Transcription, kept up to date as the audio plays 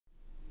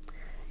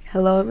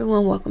Hello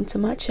everyone, welcome to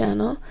my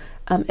channel.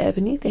 I'm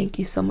Ebony. Thank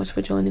you so much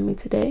for joining me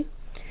today.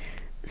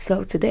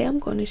 So today I'm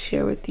going to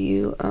share with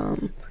you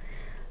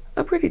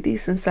a pretty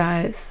decent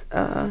size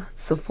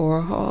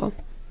Sephora haul.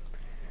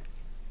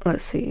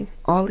 Let's see,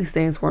 all these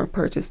things weren't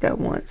purchased at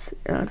once.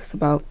 It's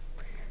about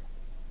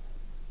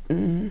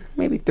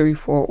maybe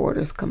 3-4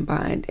 orders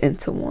combined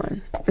into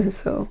one.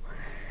 So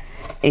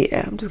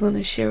yeah, I'm just going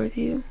to share with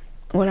you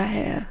what I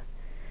have.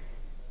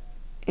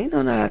 You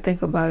know, now that I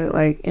think about it,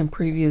 like in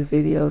previous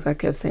videos, I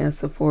kept saying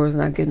Sephora's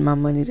not getting my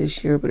money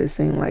this year, but it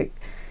seemed like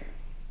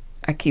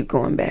I keep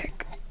going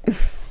back.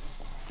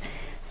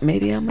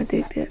 Maybe I'm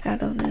addicted. I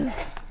don't know.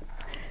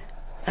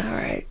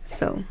 Alright,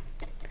 so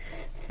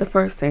the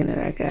first thing that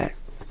I got,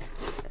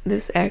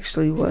 this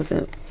actually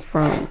wasn't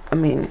from,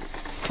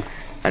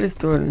 I just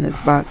threw it in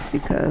this box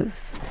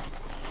because,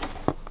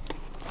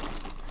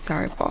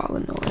 sorry for all the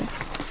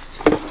noise.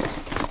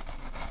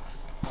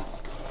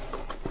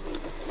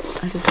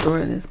 I just threw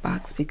it in this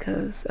box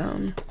because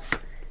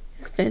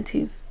it's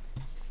Fenty.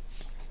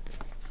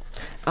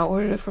 I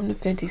ordered it from the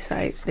Fenty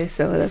site. They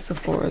sell it at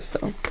Sephora,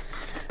 so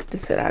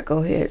just said I'd go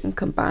ahead and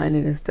combine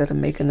it instead of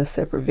making a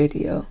separate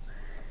video.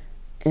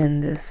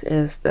 And this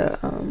is the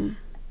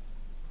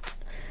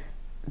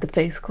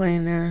face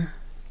cleaner,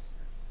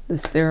 the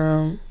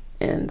serum,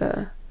 and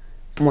the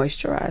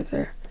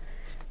moisturizer.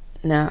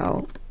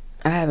 Now,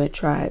 I haven't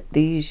tried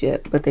these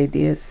yet, but they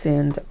did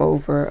send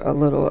over a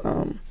little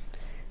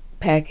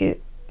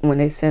packet when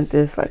they sent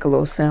this, like a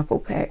little sample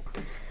pack.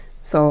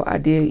 So I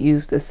did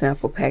use the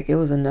sample pack. It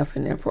was enough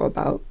in there for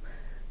about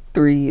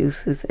 3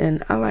 uses,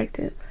 and I liked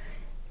it.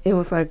 It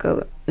was like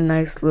a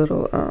nice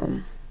little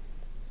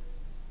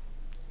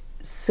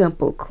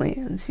simple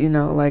cleanse, you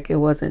know, like it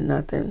wasn't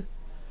nothing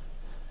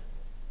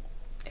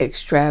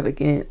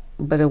extravagant,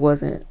 but it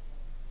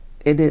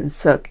didn't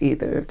suck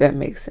either, if that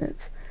makes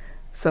sense.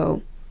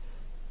 So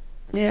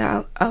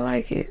yeah, I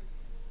like it.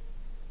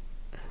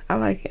 I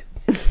like it.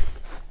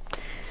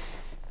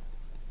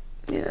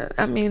 Yeah,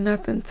 I mean,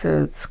 nothing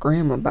to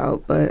scream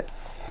about, but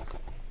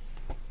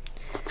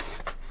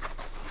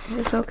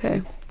it's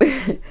okay.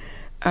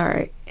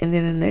 Alright, and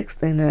then the next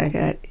thing that I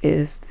got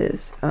is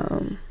this,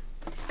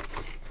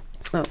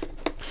 what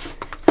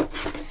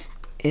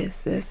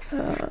is this?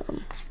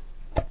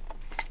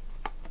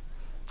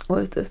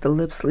 The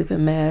lip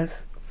sleeping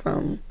mask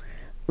from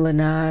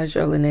Laneige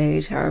or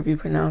Laneige, however you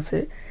pronounce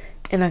it.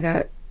 And I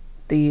got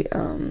the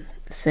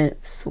scent,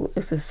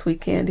 it's a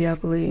sweet candy, I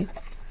believe.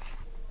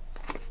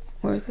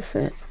 Where's the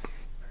scent?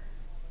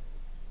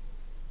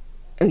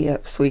 Oh,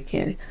 yep, sweet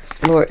candy.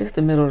 Lord, it's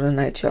the middle of the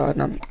night, y'all,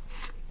 and I'm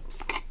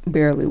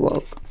barely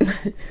woke.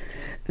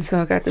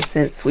 So I got the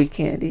scent sweet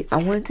candy.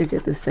 I wanted to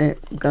get the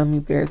scent gummy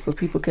bears, but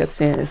people kept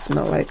saying it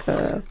smelled like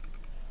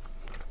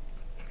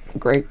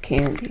grape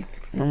candy.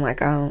 And I'm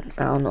like, I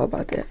don't know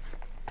about that.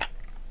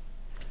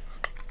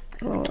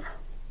 Lord.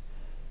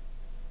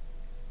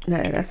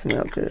 Nah, that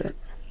smelled good.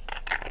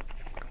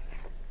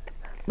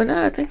 But now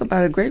that I think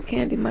about it, grape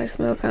candy might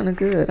smell kind of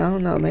good. I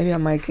don't know. Maybe I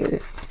might get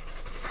it.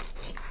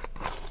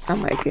 I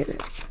might get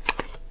it.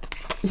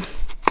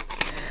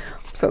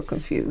 I'm so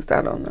confused.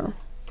 I don't know.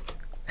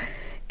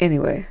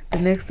 Anyway, the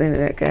next thing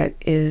that I got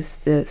is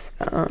this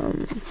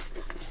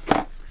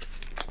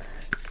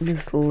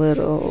this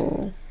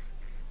little,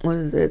 what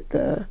is it?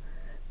 The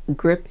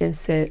grip and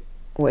set,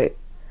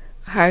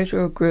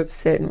 Hydro Grip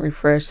Set and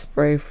Refresh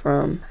Spray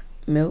from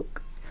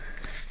Milk.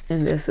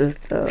 And this is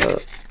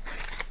the,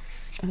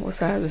 what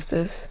size is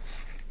this?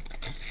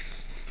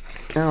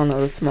 I don't know,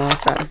 the small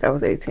size. That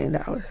was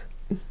 $18.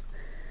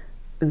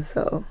 And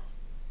so,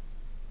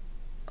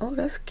 oh,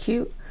 that's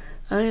cute.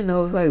 I didn't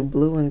know it was like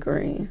blue and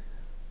green.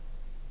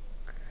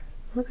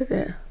 Look at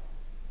that.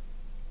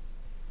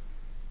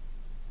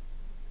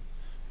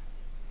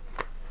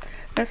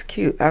 That's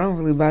cute. I don't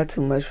really buy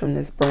too much from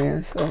this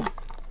brand, so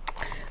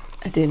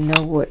I didn't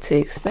know what to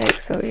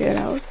expect. So yeah,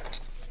 that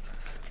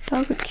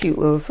was a cute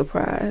little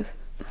surprise.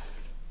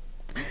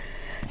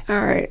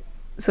 Alright,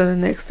 so the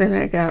next thing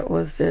I got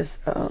was this,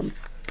 the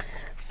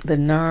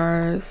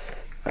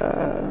NARS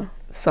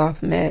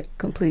Soft Matte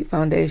Complete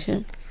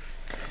Foundation.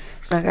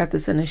 And I got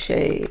this in the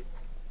shade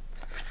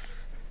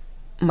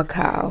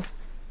Macao.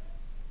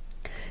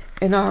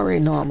 And I already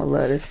know I'm going to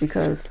love this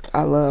because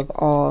I love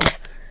all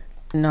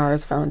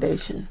NARS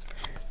foundation.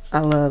 I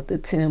love the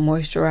tinted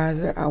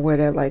moisturizer. I wear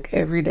that like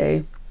every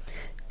day.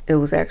 It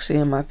was actually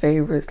in my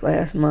favorites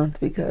last month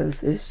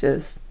because it's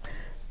just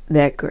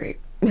that great.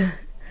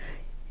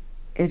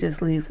 It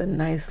just leaves a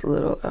nice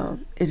little,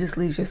 it just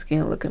leaves your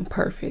skin looking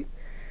perfect,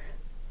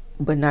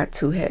 but not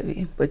too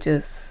heavy, but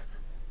just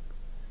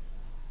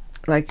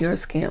like your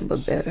skin,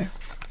 but better.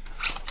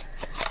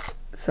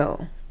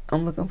 So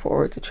I'm looking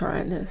forward to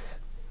trying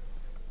this.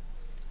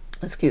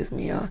 Excuse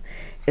me, y'all.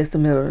 It's the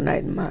middle of the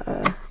night and my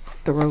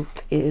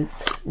throat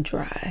is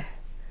dry.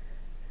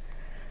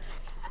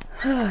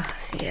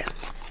 Yeah.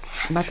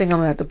 I think I'm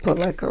gonna have to put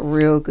like a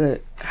real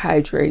good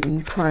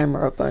hydrating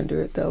primer up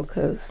under it though,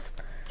 because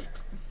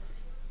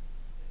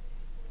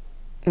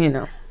you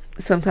know,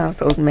 sometimes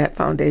those matte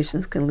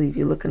foundations can leave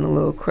you looking a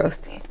little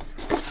crusty.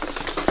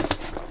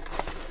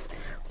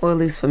 Well, at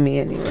least for me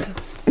anyway.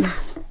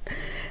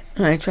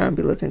 I ain't trying to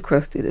be looking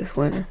crusty this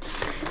winter.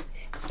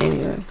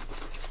 Anyway.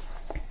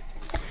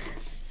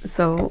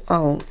 So,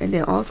 oh, and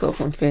then also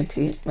from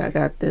Fenty, I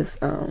got this,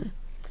 the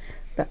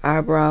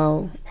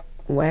eyebrow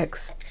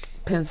wax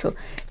pencil.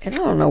 And I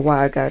don't know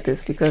why I got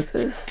this, because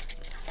this,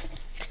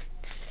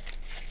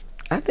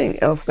 I think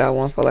Elf got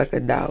one for like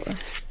 $1.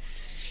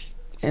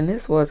 And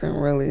this wasn't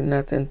really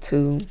nothing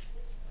too,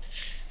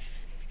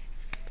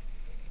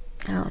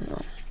 I don't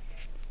know.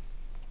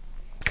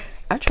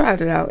 I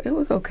tried it out. It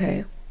was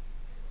okay.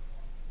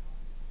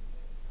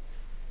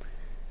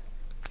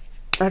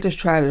 I just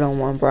tried it on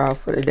one brow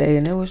for the day,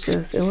 and it was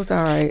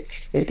alright.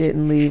 It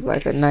didn't leave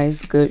like a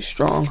nice, good,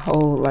 strong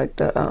hole like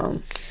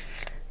the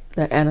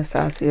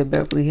Anastasia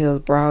Beverly Hills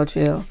brow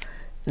gel.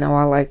 Now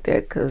I like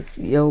that because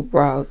your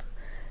brows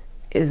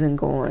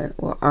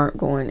aren't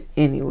going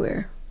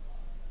anywhere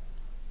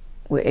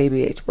with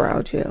ABH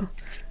brow gel.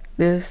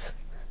 This,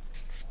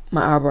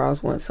 my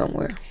eyebrows went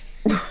somewhere.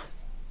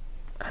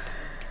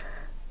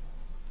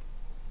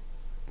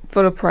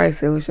 For the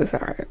price, it was just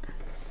alright.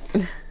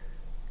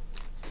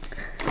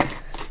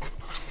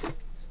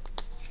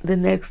 The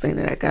next thing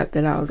that I got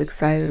that I was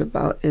excited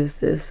about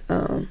is this,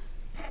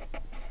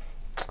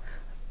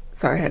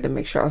 sorry, I had to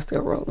make sure I was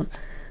still rolling.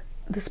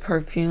 This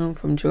perfume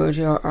from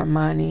Giorgio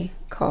Armani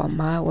called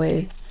My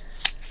Way.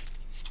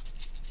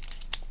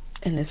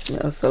 And it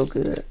smells so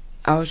good.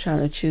 I was trying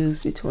to choose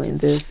between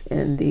this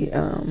and the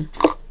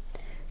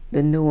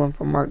new one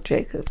from Marc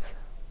Jacobs.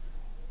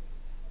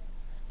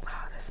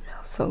 Wow, that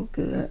smells so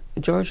good.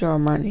 Giorgio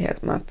Armani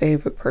has my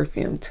favorite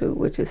perfume too,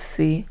 which is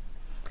C.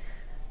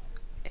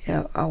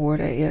 Yeah, I wore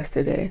that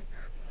yesterday,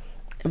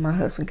 and my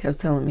husband kept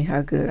telling me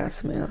how good I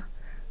smell.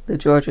 The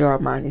Giorgio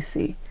Armani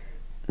C.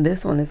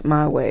 This one is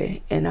My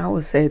Way, and I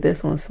would say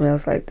this one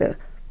smells like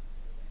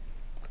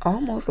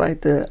almost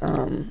like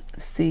the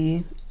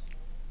C.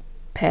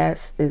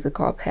 Is it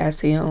called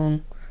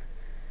Passion?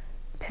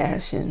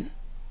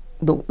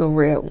 The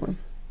red one.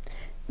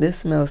 This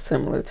smells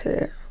similar to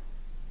that.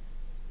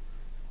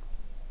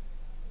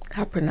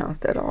 I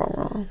pronounced that all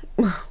wrong.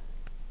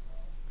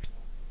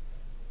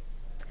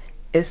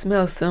 It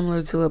smells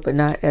similar to it, but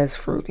not as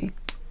fruity.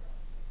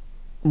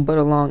 But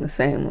along the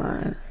same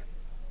lines.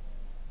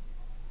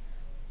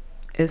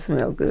 It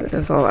smells good.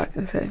 That's all I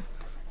can say.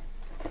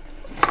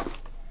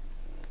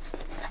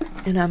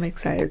 And I'm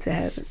excited to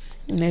have it.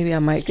 Maybe I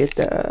might get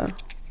the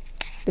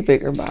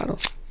bigger bottle.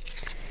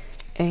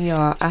 And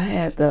y'all, I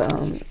had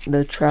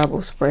the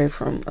travel spray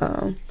from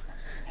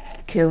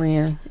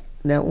Killian.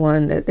 That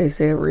one that they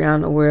said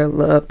Rihanna wear,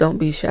 Love, Don't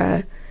Be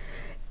Shy.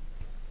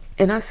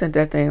 And I sent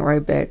that thing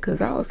right back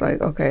because I was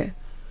like, okay,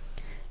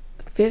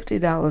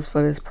 $50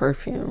 for this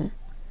perfume.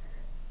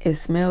 It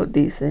smelled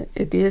decent.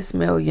 It did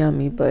smell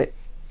yummy, but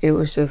it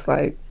was just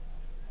like,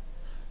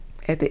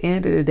 at the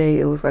end of the day,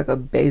 it was like a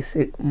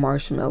basic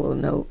marshmallow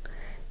note.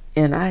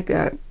 And I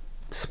got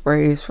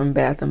sprays from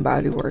Bath and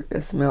Body Works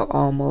that smell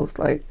almost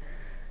like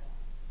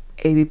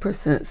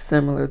 80%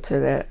 similar to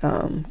that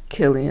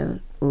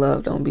Killian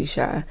Love, Don't Be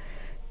Shy.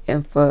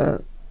 And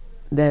for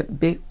that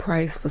big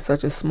price for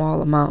such a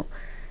small amount,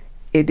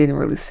 it didn't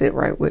really sit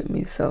right with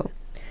me. So,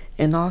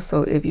 and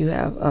also if you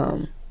have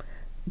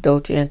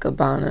Dolce &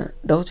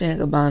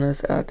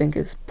 Gabbana's, I think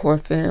it's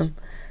Parfum,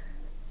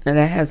 now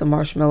that has a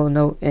marshmallow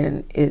note,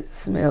 and it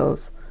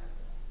smells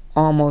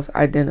almost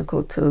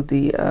identical to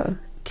the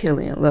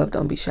Killian Love,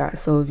 Don't Be Shy.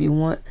 So if you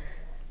want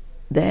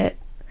that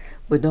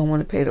but don't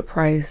want to pay the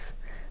price,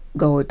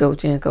 go with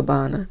Dolce &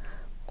 Gabbana.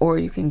 Or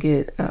you can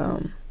get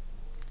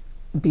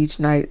Beach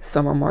Night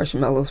Summer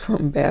Marshmallows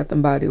from Bath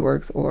and Body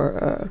Works,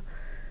 or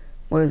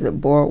what is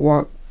it,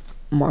 Boardwalk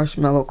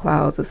Marshmallow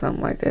Clouds or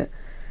something like that.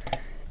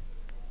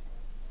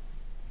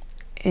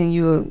 And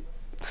you'll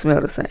smell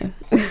the same.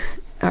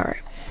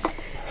 Alright.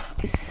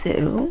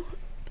 So,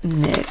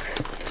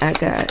 next, I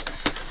got,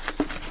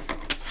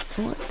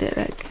 what did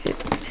I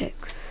get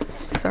next?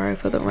 Sorry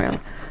for the round.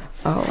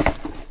 Oh.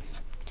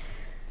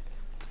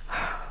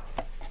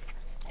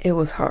 It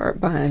was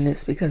hard buying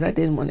this because I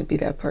didn't want to be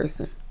that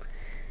person.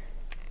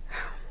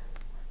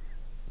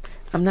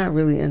 I'm not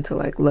really into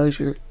like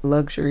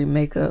luxury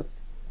makeup.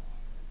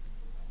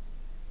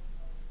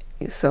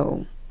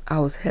 So I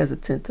was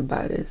hesitant to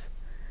buy this.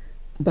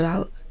 But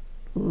I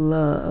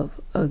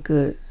love a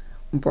good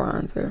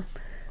bronzer.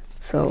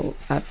 So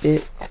I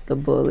bit the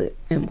bullet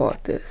and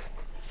bought this.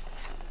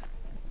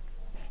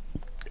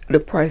 The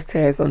price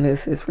tag on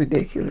this is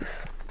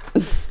ridiculous.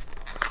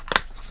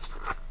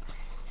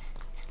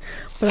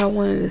 But I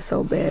wanted it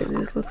so bad. It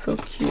just looks so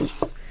cute.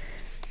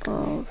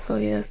 Oh, so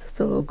yeah, it's just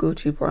a little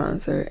Gucci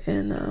bronzer,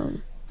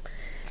 and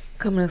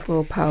come in this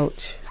little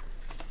pouch.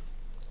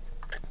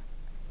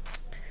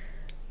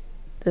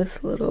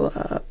 This little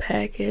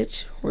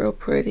package, real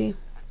pretty.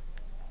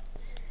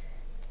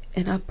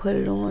 And I put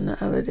it on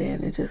the other day,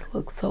 and it just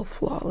looks so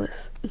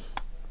flawless.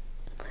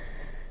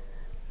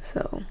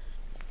 So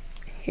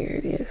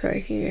here it is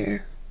right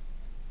here.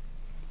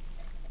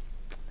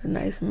 The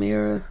nice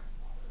mirror.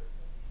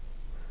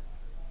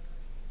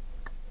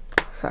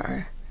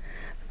 Sorry.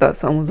 thought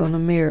something was on the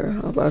mirror.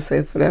 I was about to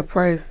say, for that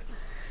price,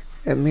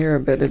 that mirror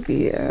better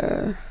be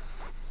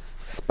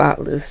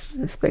spotless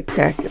and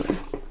spectacular.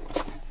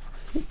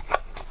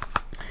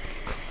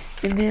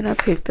 And then I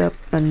picked up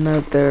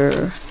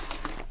another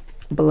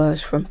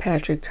blush from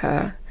Patrick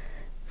Ta.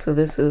 So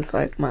this is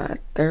like my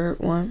third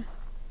one.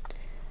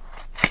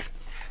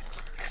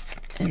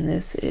 And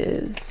this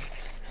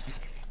is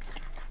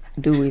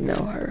Do We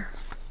Know Her?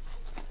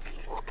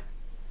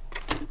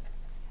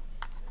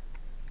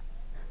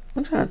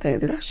 I'm trying to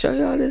think, did I show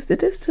y'all this? Did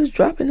this just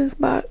drop in this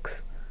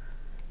box?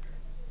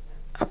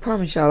 I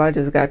promise y'all I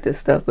just got this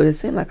stuff, but it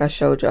seemed like I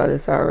showed y'all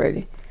this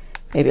already.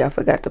 Maybe I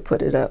forgot to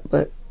put it up,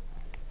 but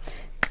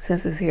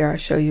since it's here, I'll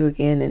show you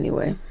again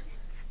anyway.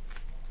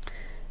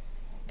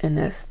 And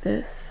that's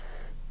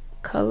this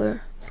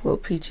color. It's a little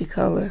peachy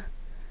color.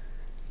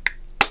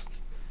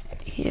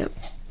 Yep.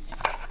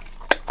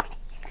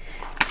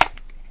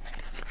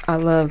 I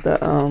love the,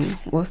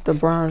 what's the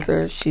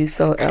bronzer? She's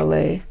So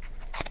LA.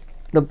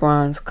 The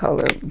bronze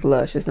color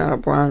blush. It's not a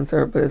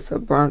bronzer, but it's a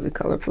bronzy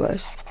color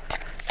blush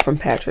from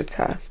Patrick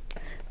Ta.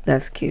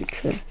 That's cute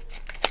too.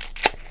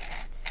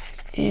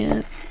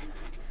 And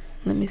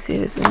let me see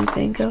if there's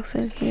anything else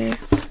in here.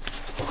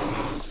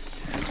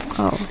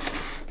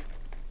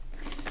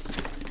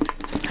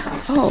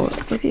 Oh,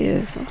 it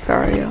is. I'm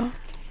sorry, y'all.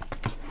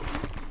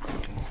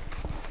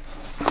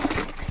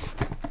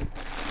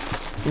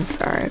 I'm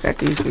sorry, I got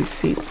these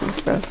receipts and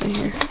stuff in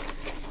here.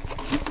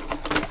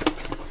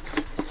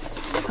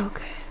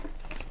 Okay.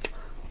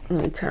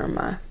 Let me turn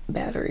my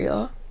battery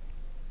off.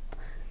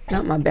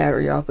 Not my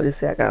battery off, but it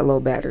said I got a low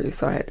battery,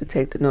 so I had to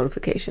take the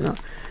notification off.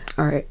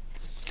 Alright,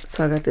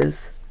 so I got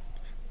this.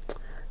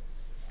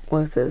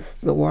 What's this?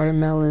 The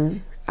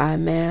watermelon eye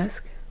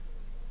mask.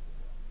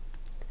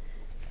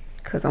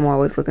 Because I'm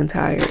always looking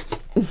tired.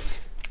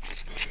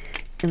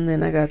 And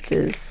then I got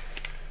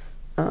this,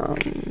 I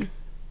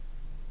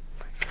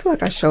feel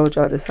like I showed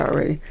y'all this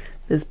already.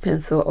 This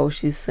pencil, Oh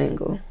She's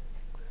Single.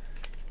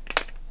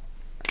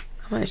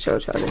 I might have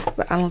showed y'all this,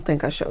 but I don't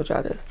think I showed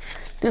y'all this.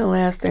 Then the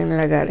last thing that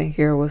I got in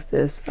here was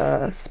this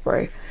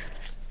spray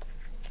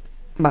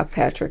by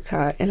Patrick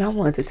Ta. And I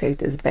wanted to take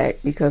this back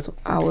because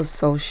I was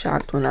so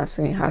shocked when I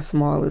seen how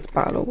small this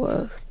bottle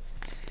was.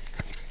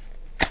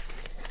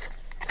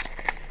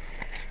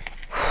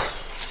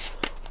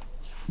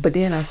 But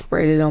then I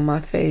sprayed it on my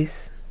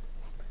face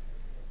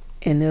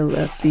and it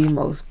left the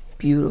most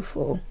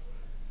beautiful,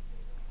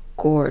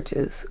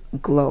 gorgeous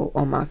glow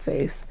on my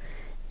face.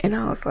 And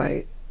I was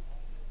like,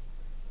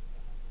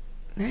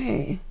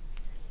 dang,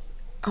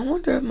 I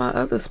wonder if my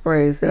other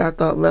sprays that I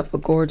thought left a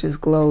gorgeous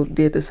glow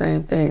did the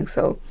same thing.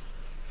 So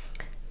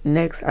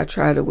next I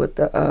tried it with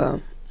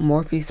the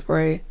Morphe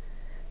spray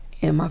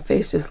and my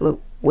face just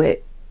looked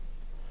wet.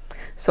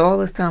 So all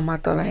this time I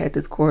thought I had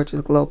this gorgeous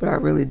glow, but I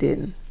really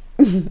didn't.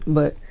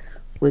 But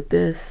with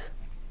this,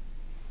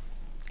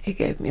 it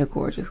gave me a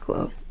gorgeous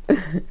glow.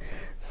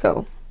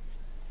 So,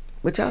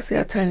 but y'all see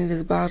how tiny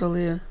this bottle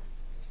is?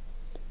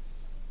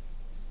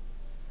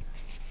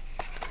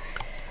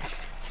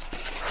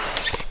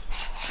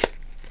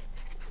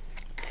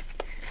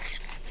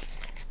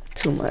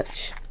 Too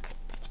much.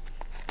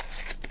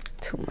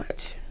 Too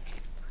much.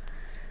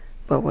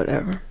 But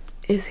whatever.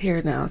 It's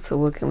here now, so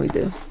what can we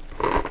do?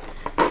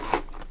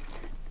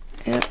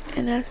 Yep,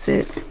 and that's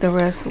it. The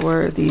rest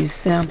were these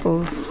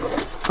samples.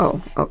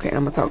 Oh, okay,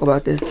 I'm gonna talk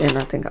about this then.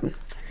 I think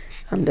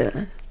I'm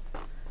done.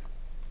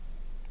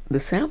 The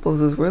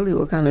samples is really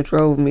what kind of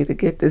drove me to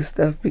get this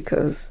stuff,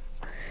 because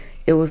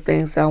it was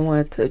things I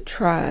wanted to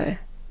try,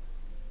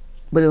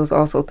 but it was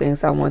also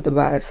things I wanted to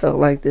buy. So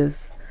like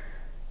this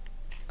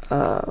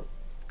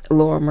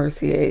Laura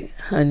Mercier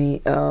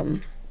honey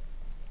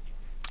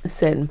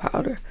setting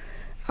powder.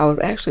 I was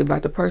actually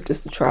about to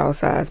purchase the trial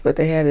size, but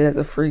they had it as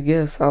a free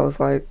gift, so I was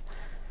like,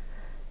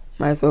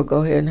 might as well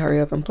go ahead and hurry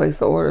up and place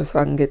the order so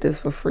I can get this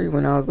for free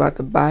when I was about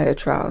to buy a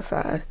trial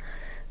size.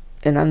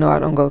 And I know I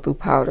don't go through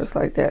powders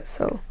like that,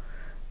 so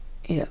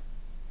yeah,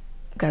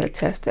 gotta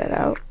test that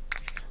out.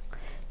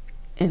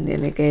 And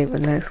then it gave a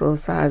nice little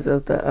size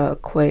of the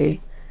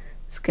Quay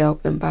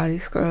scalp and body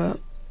scrub.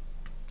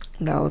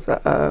 That was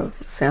a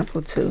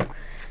sample too.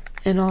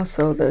 And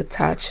also the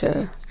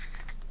Tatcha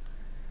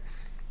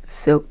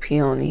Silk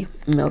Peony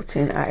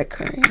Melting Eye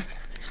Cream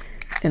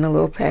in a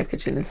little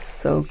package, and it's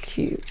so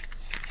cute.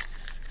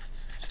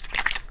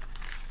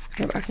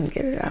 If I can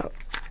get it out.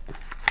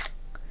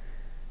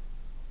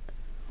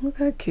 Look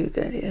how cute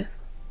that is.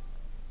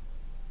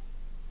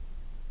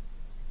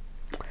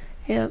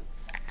 Yep.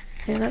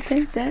 And I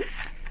think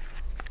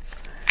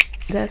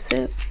that's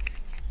it.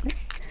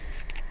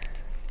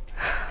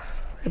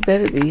 It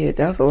better be it.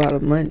 That was a lot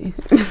of money.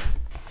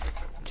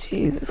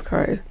 Jesus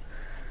Christ.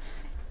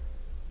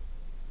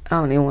 I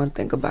don't even want to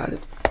think about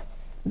it.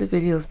 The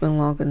video's been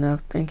long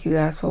enough. Thank you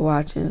guys for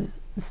watching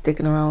and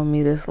sticking around with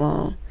me this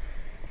long.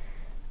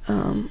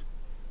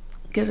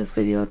 Give this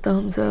video a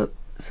thumbs up.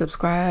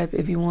 Subscribe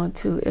if you want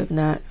to. If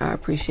not, I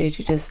appreciate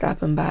you just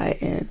stopping by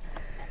and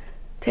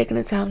taking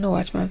the time to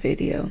watch my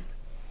video.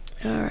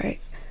 Alright.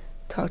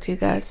 Talk to you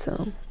guys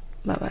soon.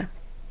 Bye-bye.